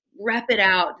 Just rep it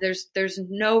out. There's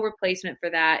no replacement for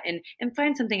that, and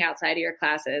find something outside of your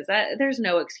classes. There's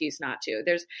no excuse not to.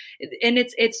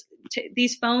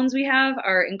 These phones we have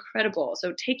are incredible.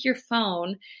 So take your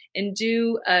phone and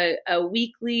do a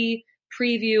weekly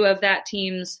preview of that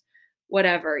team's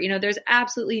whatever. There's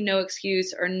absolutely no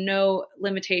excuse or no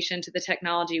limitation to the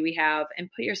technology we have,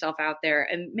 and put yourself out there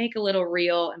and make a little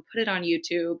reel and put it on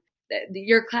YouTube.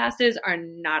 Your classes are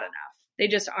not enough. They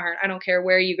just aren't. I don't care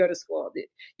where you go to school.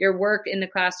 Your work in the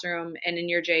classroom and in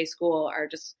your J school are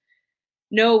just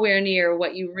nowhere near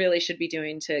what you really should be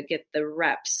doing to get the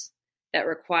reps that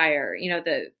require,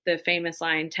 the famous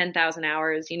line, 10,000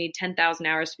 hours. You need 10,000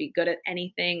 hours to be good at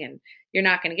anything. And you're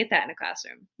not going to get that in a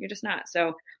classroom. You're just not.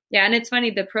 So yeah. And it's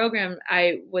funny, the program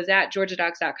I was at,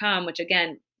 georgiadogs.com, which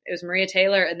again, it was Maria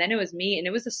Taylor, and then it was me, and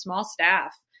it was a small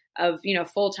staff of,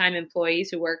 full-time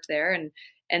employees who worked there.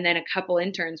 And then a couple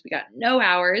interns. We got no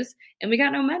hours and we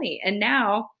got no money. And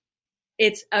now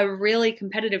it's a really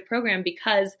competitive program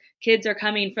because kids are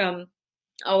coming from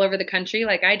all over the country,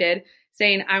 like I did,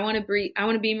 saying, I want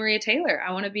to be Maria Taylor.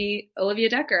 I want to be Olivia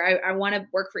Dekker. I want to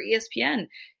work for ESPN.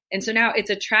 And so now it's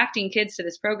attracting kids to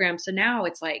this program. So now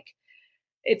it's like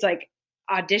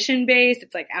audition based.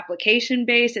 It's like application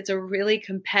based. It's a really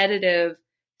competitive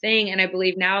thing. And I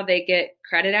believe now they get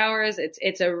credit hours.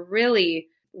 It's a really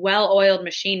well-oiled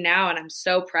machine now, and I'm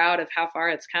so proud of how far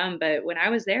it's come. But when I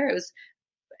was there,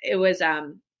 it was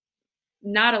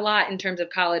not a lot in terms of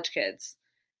college kids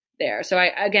there. So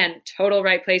again, total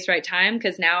right place, right time,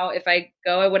 because now if I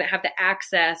go, I wouldn't have the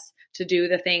access to do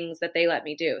the things that they let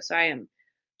me do. So I am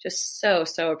just so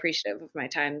appreciative of my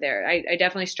time there. I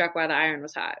definitely struck while the iron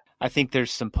was hot. I think there's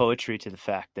some poetry to the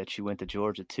fact that you went to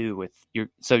Georgia too with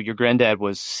your granddad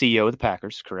was CEO of the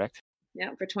Packers, correct?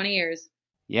 Yeah, for 20 years.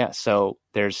 Yeah, so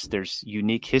there's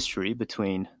unique history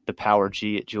between the Power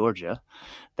G at Georgia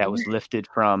that was lifted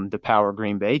from the Power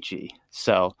Green Bay G.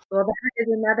 So, well, that is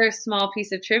another small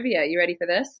piece of trivia. You ready for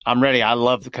this? I'm ready. I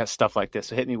love the kind of stuff like this.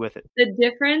 So hit me with it. The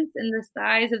difference in the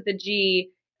size of the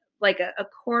G, like a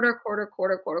quarter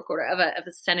of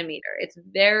a centimeter. It's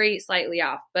very slightly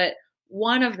off, but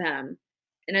one of them,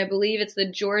 and I believe it's the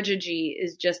Georgia G,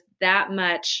 is just that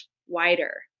much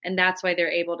wider. And that's why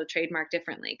they're able to trademark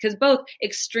differently, because both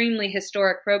extremely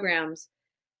historic programs.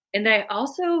 And I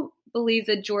also believe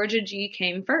the Georgia G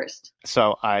came first.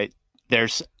 So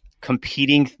there's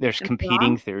competing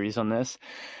theories on this.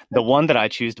 The one that I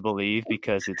choose to believe,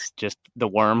 because it's just the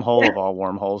wormhole of all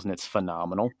wormholes and it's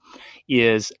phenomenal,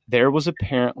 is there was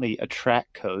apparently a track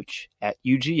coach at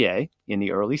UGA in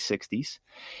the early 60s.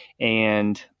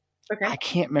 And okay, I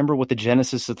can't remember what the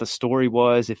genesis of the story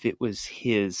was, if it was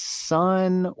his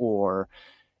son or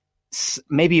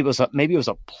maybe it was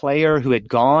a player who had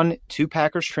gone to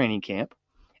Packers training camp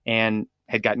and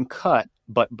had gotten cut,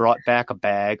 but brought back a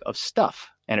bag of stuff,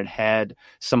 and it had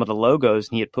some of the logos,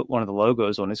 and he had put one of the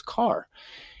logos on his car.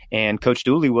 And Coach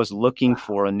Dooley was looking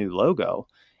for a new logo.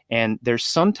 And there's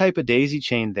some type of daisy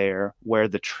chain there where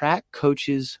the track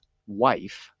coach's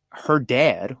wife, her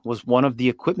dad, was one of the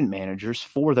equipment managers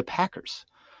for the Packers.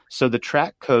 So the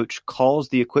track coach calls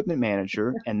the equipment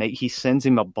manager, and he sends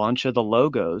him a bunch of the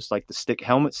logos, like the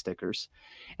helmet stickers.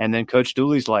 And then Coach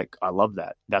Dooley's like, I love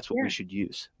that. That's what we should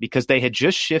use. Because they had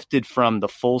just shifted from the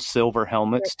full silver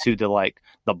helmets to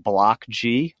the block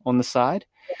G on the side.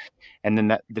 And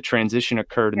then the transition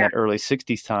occurred in that early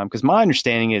 60s time. Because my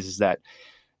understanding is that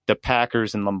the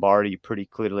Packers and Lombardi pretty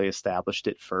clearly established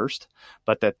it first,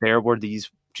 but that there were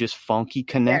these just funky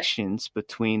connections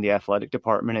between the athletic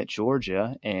department at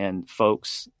Georgia and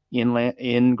folks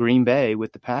in Green Bay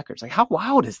with the Packers. Like, how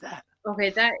wild is that?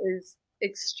 Okay, that is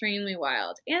extremely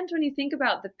wild. And when you think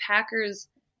about the Packers'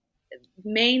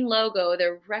 main logo,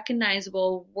 their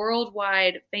recognizable,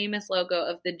 worldwide, famous logo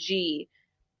of the G,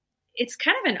 it's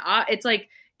kind of an odd. It's like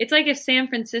if San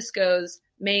Francisco's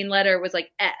main letter was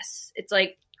like S. It's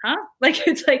like, huh? Like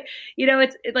it's like,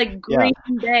 it's like Green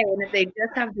Bay, and if they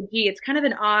just have the G, it's kind of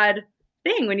an odd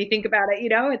thing when you think about it.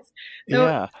 It's so.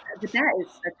 Yeah. But that is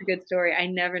such a good story. I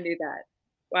never knew that.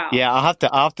 Wow. Yeah,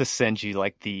 I'll have to send you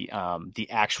like the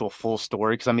actual full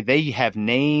story, because I mean they have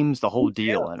names, the whole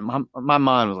deal, and my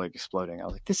mind was like exploding. I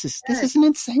was like, this is an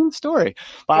insane story.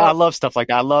 But I love stuff like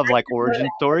that. I love like origin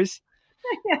stories.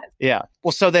 Yes. Yeah.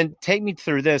 Well, so then take me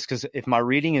through this, because if my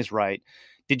reading is right,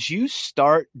 did you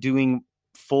start doing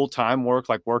full-time work,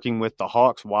 like working with the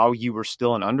Hawks, while you were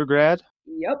still an undergrad?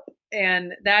 Yep.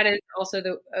 And that is also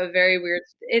a very weird,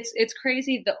 it's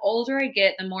crazy. The older I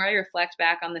get, the more I reflect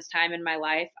back on this time in my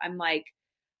life. I'm like,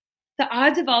 the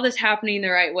odds of all this happening the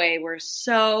right way were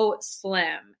so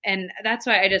slim. And that's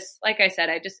why like I said,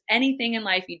 anything in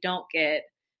life you don't get,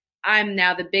 I'm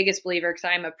now the biggest believer, because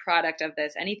I'm a product of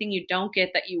this. Anything you don't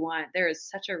get that you want, there is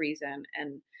such a reason.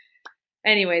 And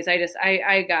anyways,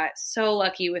 I got so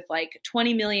lucky with like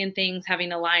 20 million things having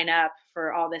to line up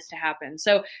for all this to happen.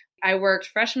 So I worked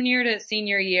freshman year to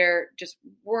senior year, just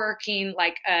working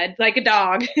like a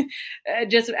dog,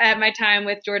 just at my time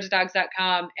with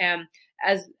GeorgiaDawgs.com. And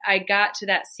as I got to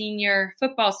that senior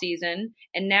football season,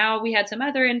 and now we had some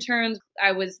other interns,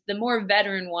 I was the more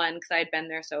veteran one because I had been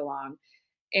there so long.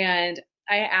 And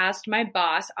I asked my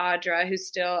boss, Audra, who's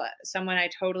still someone I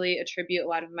totally attribute a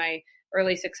lot of my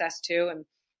early success to. And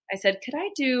I said, could I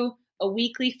do a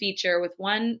weekly feature with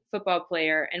one football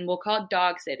player, and we'll call it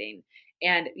dog sitting?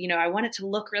 And, I want it to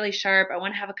look really sharp. I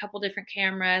want to have a couple different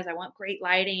cameras. I want great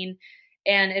lighting,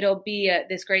 and it'll be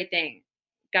this great thing.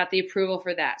 Got the approval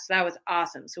for that. So that was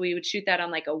awesome. So we would shoot that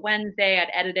on like a Wednesday.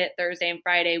 I'd edit it Thursday and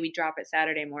Friday. We'd drop it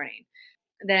Saturday morning.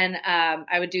 Then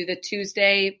I would do the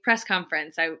Tuesday press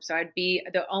conference. So I'd be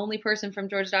the only person from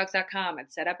GeorgiaDawgs.com.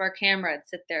 I'd set up our camera. I'd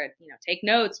sit there, take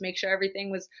notes, make sure everything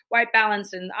was white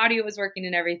balanced and the audio was working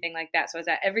and everything like that. So I was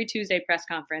at every Tuesday press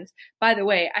conference. By the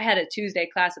way, I had a Tuesday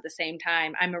class at the same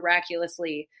time. I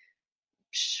miraculously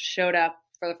showed up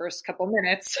for the first couple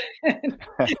minutes. Like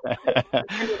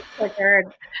I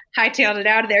hightailed it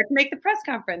out of there to make the press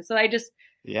conference. So I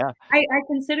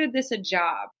considered this a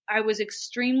job. I was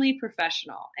extremely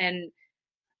professional, and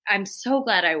I'm so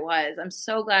glad I was. I'm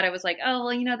so glad I was like, oh,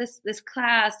 well, this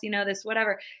class, this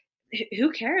whatever.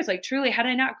 Who cares? Like, truly, had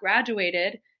I not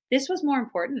graduated, this was more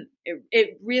important.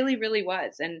 It really, really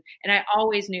was. And I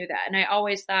always knew that. And I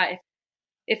always thought,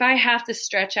 if I have to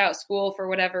stretch out school for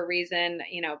whatever reason,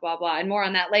 blah, blah, and more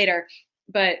on that later.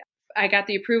 But I got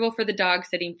the approval for the dog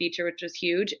sitting feature, which was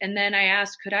huge. And then I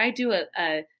asked, could I do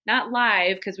a not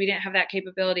live, because we didn't have that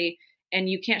capability and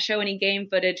you can't show any game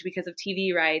footage because of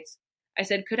TV rights. I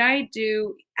said, could I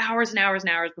do hours and hours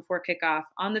and hours before kickoff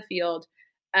on the field,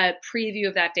 a preview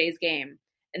of that day's game?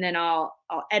 And then I'll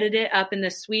edit it up in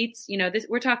the suites.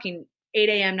 We're talking 8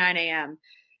 a.m., 9 a.m.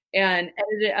 and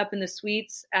edit it up in the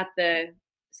suites at the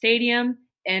stadium.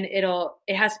 And it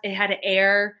had to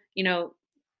air,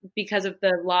 because of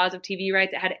the laws of TV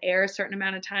rights, it had to air a certain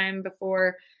amount of time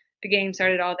before the game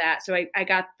started, all that. So I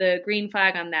got the green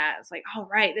flag on that. It's like, all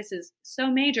right, this is so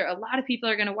major. A lot of people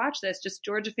are going to watch this, just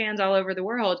Georgia fans all over the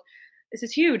world. This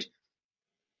is huge.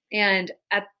 And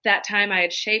at that time I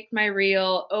had shaped my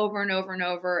reel over and over and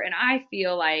over. And I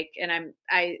feel like, and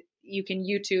you can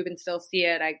YouTube and still see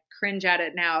it. I cringe at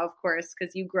it now, of course,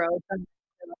 because you grow.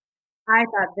 I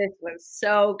thought this was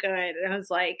so good. And I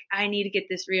was like, I need to get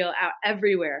this reel out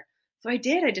everywhere. So I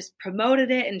did. I just promoted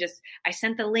it, and I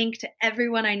sent the link to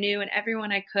everyone I knew and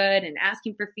everyone I could, and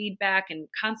asking for feedback and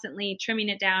constantly trimming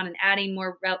it down and adding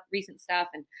more recent stuff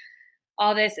and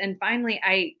all this. And finally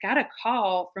I got a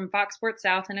call from Fox Sports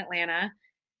South in Atlanta,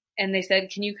 and they said,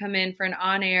 can you come in for an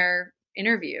on-air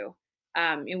interview?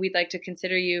 And we'd like to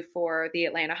consider you for the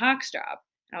Atlanta Hawks job.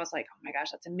 And I was like, oh my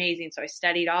gosh, that's amazing. So I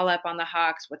studied all up on the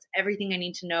Hawks. What's everything I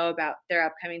need to know about their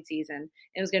upcoming season?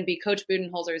 It was going to be Coach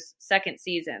Budenholzer's second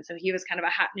season. So he was kind of a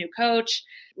hot new coach.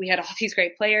 We had all these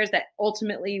great players that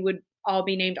ultimately would all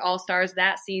be named All-Stars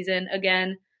that season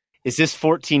again. Is this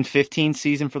 14-15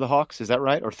 season for the Hawks? Is that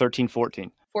right? Or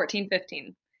 13-14?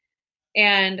 14-15.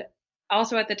 And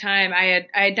also at the time I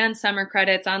had done summer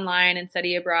credits online and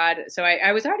study abroad. So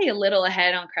I was already a little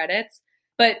ahead on credits,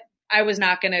 but I was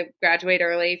not going to graduate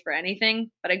early for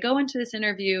anything. But I go into this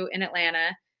interview in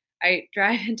Atlanta. I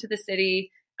drive into the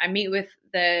city. I meet with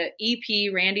the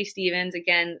EP, Randy Stevens,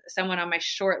 again, someone on my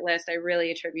short list I really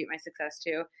attribute my success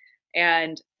to.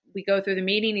 And we go through the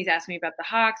meeting. He's asking me about the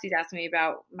Hawks. He's asking me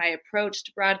about my approach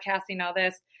to broadcasting, all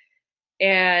this,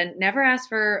 and never asked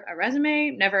for a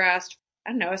resume, never asked,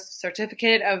 I don't know, a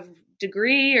certificate of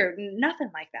degree or nothing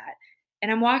like that.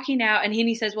 And I'm walking out and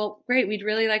he says, well, great, we'd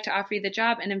really like to offer you the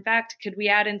job. And in fact, could we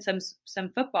add in some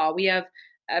football? We have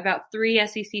about 3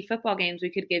 SEC football games we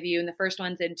could give you. And the first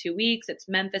one's in 2 weeks. It's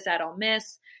Memphis at Ole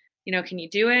Miss. Can you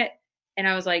do it? And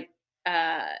I was like,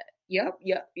 yep,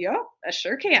 I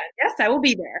sure can. Yes, I will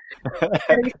be there.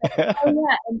 And said, oh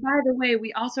yeah, and by the way,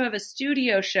 we also have a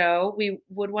studio show. We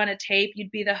would want to tape.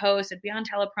 You'd be the host. It'd be on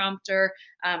teleprompter.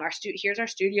 Here's our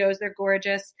studios. They're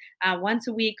gorgeous. Once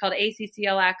a week called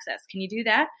ACCL Access. Can you do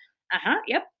that?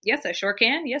 Yep. Yes, I sure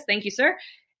can. Yes, thank you, sir.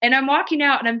 And I'm walking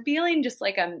out and I'm feeling just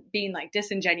like I'm being like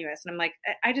disingenuous. And I'm like,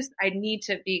 I need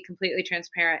to be completely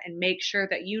transparent and make sure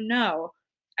that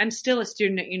I'm still a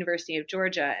student at University of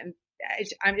Georgia. And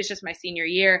it's just my senior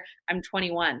year. I'm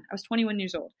 21. I was 21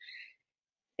 years old.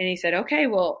 And he said, okay,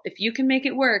 well, if you can make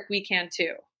it work, we can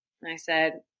too. And I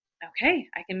said, okay,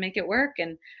 I can make it work.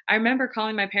 And I remember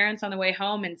calling my parents on the way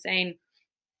home and saying,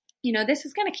 this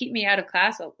is going to keep me out of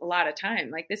class a lot of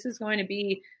time. Like, this is going to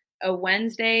be a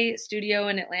Wednesday studio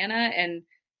in Atlanta and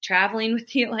traveling with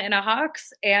the Atlanta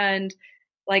Hawks. And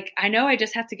like, I know I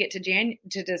just have to get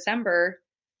to December,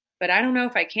 but I don't know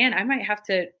if I can. I might have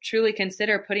to truly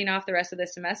consider putting off the rest of the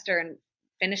semester and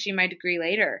finishing my degree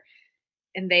later.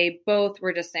 And they both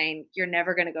were just saying, you're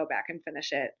never going to go back and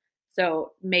finish it.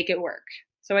 So make it work.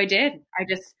 So I did. I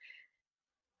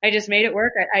just made it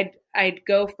work. I'd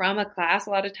go from a class a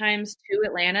lot of times to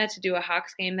Atlanta to do a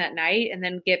Hawks game that night and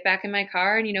then get back in my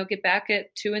car and, get back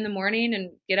at 2 a.m.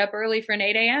 and get up early for an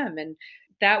 8 a.m. And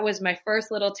that was my first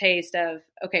little taste of,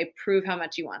 okay, prove how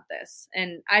much you want this.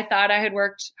 And I thought I had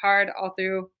worked hard all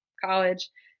through college.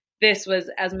 This was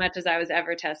as much as I was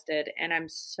ever tested. And I'm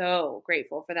so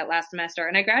grateful for that last semester.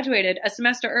 And I graduated a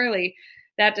semester early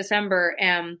that December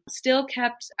and still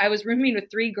I was rooming with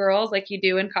 3 girls like you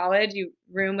do in college. You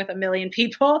room with 1 million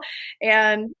people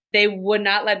and they would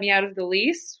not let me out of the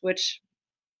lease, which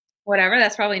whatever,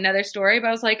 that's probably another story. But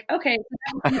I was like, okay,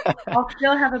 I'll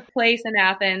still have a place in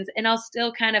Athens and I'll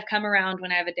still kind of come around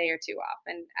when I have a day or two off.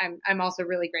 And I'm also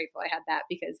really grateful I had that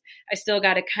because I still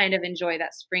got to kind of enjoy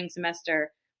that spring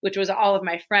semester, which was all of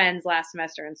my friends last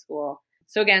semester in school.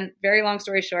 So again, very long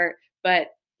story short, but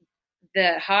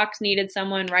the Hawks needed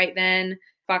someone right then.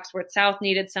 Fox Sports South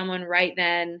needed someone right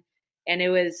then. And it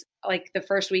was like the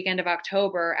first weekend of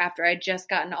October after I'd just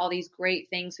gotten all these great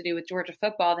things to do with Georgia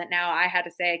football that now I had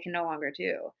to say I can no longer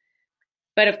do.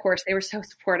 But of course they were so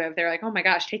supportive. They were like, oh my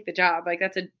gosh, take the job. Like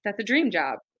that's a dream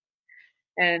job.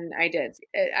 And I did.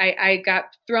 I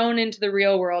got thrown into the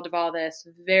real world of all this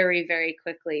very, very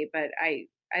quickly, but I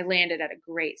landed at a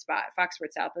great spot. Fox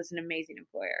Sports South was an amazing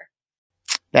employer.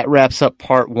 That wraps up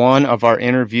part 1 of our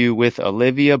interview with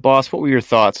Olivia. Boss, what were your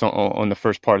thoughts on the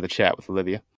first part of the chat with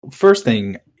Olivia? First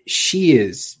thing, she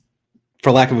is,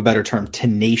 for lack of a better term,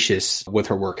 tenacious with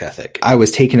her work ethic. I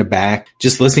was taken aback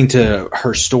just listening to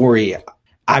her story.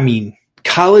 I mean,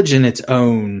 college in its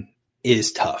own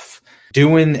is tough.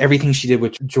 Doing everything she did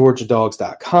with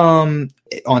GeorgiaDawgs.com,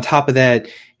 on top of that,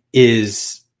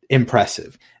 is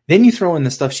impressive. Then you throw in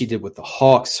the stuff she did with the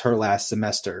Hawks her last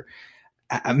semester.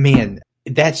 Man,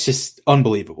 that's just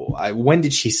unbelievable. When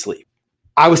did she sleep?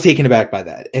 I was taken aback by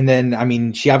that. And then, I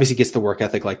mean, she obviously gets the work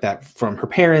ethic like that from her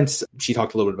parents. She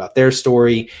talked a little bit about their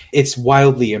story. It's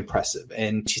wildly impressive.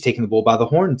 And she's taking the bull by the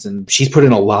horns. And she's put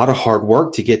in a lot of hard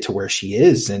work to get to where she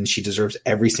is. And she deserves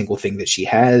every single thing that she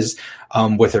has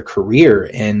with her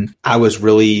career. And I was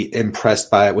really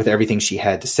impressed by it with everything she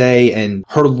had to say. And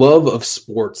her love of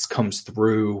sports comes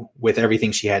through with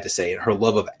everything she had to say. And her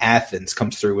love of Athens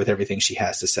comes through with everything she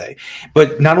has to say.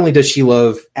 But not only does she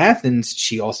love Athens,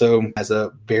 she also has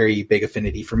a very big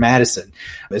affinity for Madison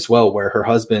as well, where her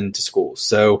husband to school.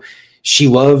 So she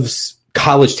loves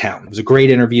college town. It was a great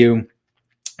interview.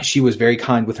 She was very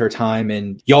kind with her time,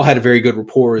 and y'all had a very good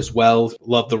rapport as well.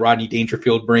 Loved the Rodney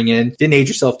Dangerfield bring in. Didn't age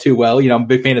yourself too well. I'm a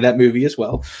big fan of that movie as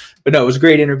well. But no, it was a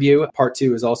great interview. Part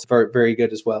 2 is also very, very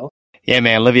good as well. Yeah,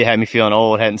 man, Olivia had me feeling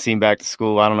old. Hadn't seen Back to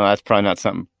School. I don't know. That's probably not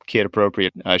something kid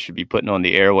appropriate I should be putting on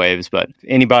the airwaves, but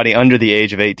anybody under the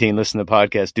age of 18 listening to the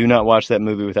podcast, do not watch that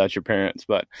movie without your parents.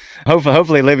 But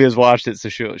hopefully Olivia's watched it, so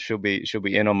she'll be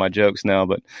in on my jokes now.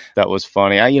 But that was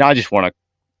funny. I just want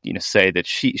to say that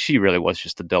she really was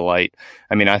just a delight.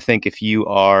 I mean, I think if you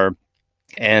are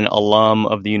an alum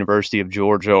of the University of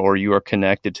Georgia or you are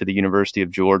connected to the University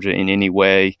of Georgia in any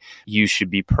way, you should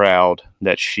be proud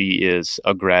that she is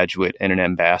a graduate and an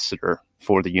ambassador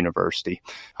for the university.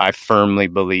 I firmly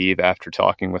believe, after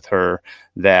talking with her,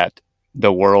 that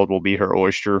the world will be her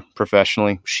oyster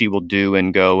professionally. She will do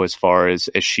and go as far as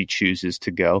she chooses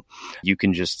to go. You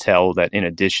can just tell that in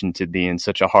addition to being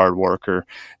such a hard worker,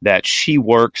 that she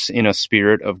works in a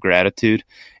spirit of gratitude,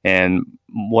 and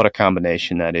what a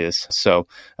combination that is. So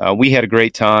we had a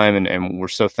great time, and we're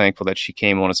so thankful that she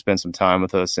came on to spend some time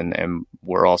with us, and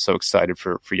we're also excited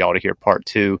for y'all to hear part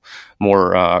 2,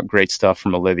 more great stuff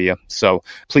from Olivia. So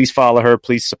please follow her,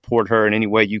 please support her in any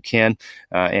way you can,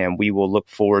 and we will look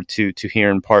forward to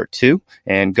hearing part 2.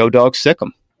 And go Dogs, sick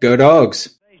 'em. Go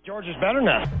Dogs. George is better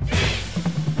now.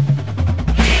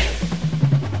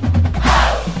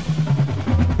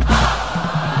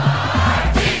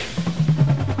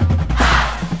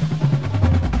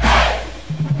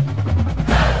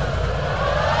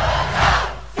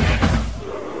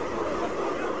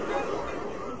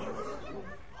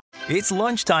 It's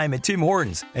lunchtime at Tim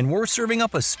Hortons, and we're serving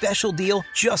up a special deal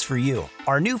just for you.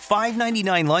 Our new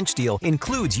 $5.99 lunch deal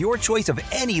includes your choice of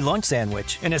any lunch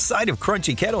sandwich and a side of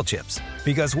crunchy kettle chips.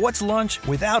 Because what's lunch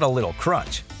without a little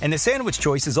crunch? And the sandwich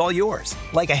choice is all yours,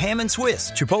 like a ham and Swiss,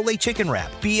 Chipotle chicken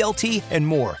wrap, BLT, and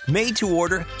more, made to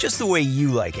order just the way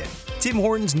you like it. Tim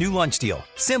Hortons' new lunch deal.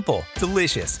 Simple,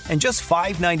 delicious, and just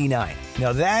 $5.99.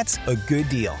 Now that's a good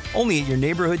deal. Only at your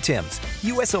neighborhood Tim's.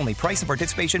 U.S. only. Price and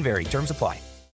participation vary. Terms apply.